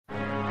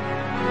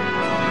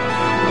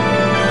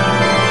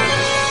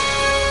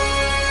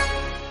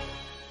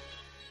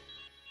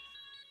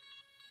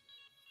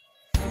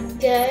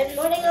Good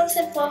morning,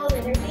 St. Paul's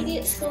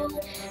Intermediate School.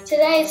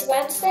 Today is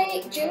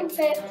Wednesday, June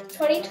 5th,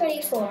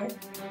 2024.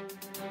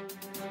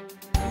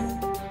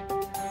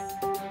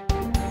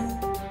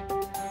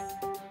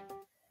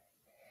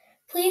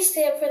 Please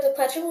stand for the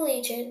Pledge of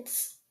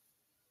Allegiance.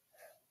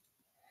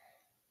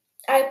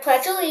 I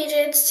pledge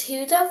allegiance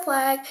to the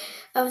flag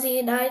of the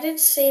United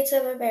States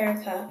of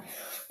America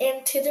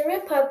and to the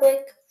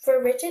republic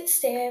for which it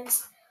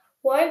stands,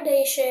 one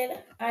nation,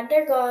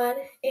 under God,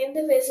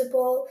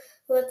 indivisible,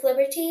 with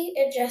liberty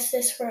and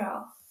justice for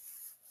all.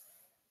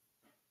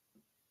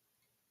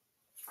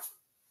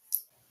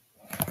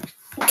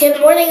 Good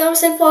morning,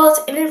 St. Paul's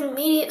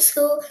Intermediate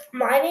School.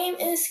 My name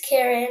is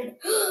Karen.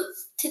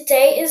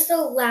 Today is the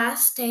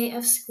last day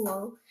of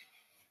school.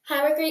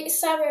 Have a great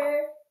summer.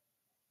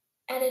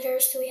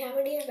 Editors, do we have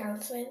any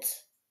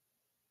announcements?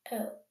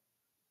 Oh.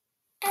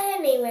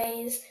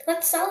 Anyways,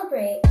 let's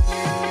celebrate.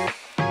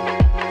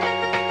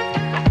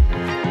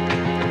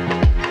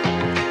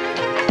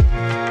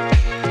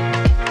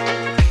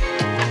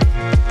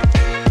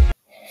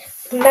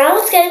 Now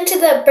let's get into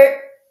the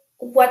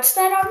what's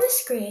that on the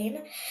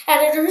screen?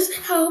 Editors,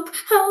 help,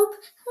 help,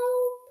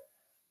 help.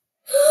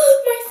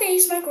 My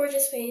face, my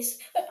gorgeous face.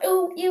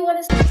 Oh, you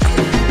want to...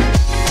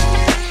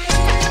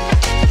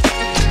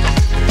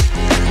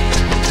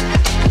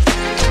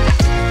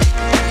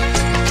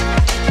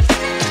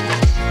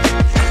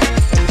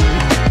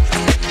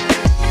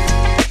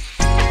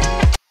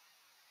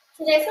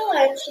 Today for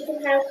lunch, you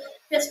can have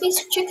crispy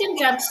chicken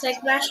drumstick,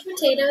 mashed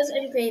potatoes,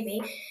 and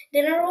gravy.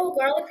 Dinner roll,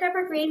 garlic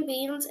pepper, green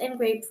beans, and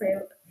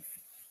grapefruit.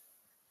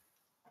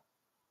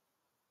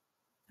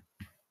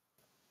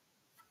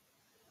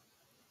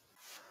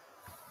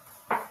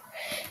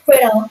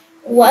 Riddle.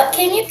 What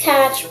can you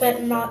catch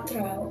but not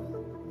throw?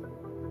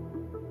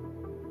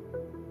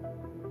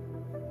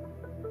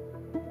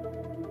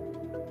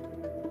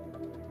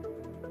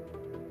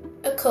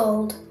 A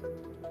cold.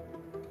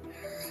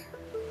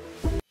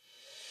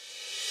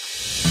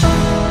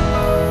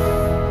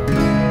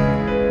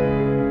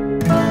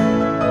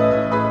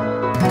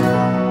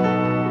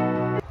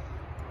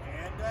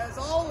 And as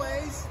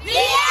always, be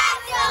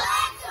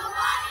excellent to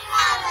one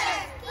another.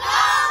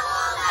 Go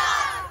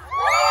Bulldogs!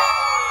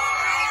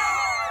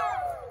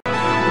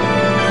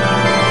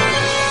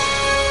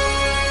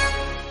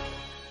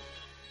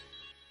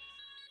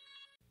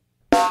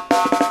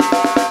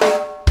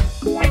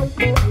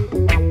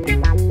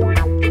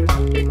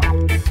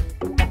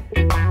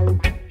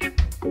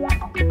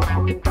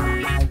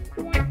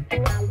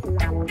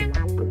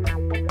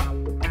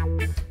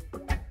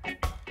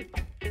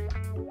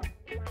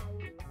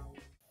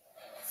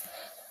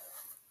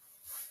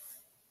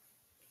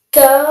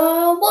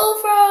 Go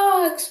Wolverines!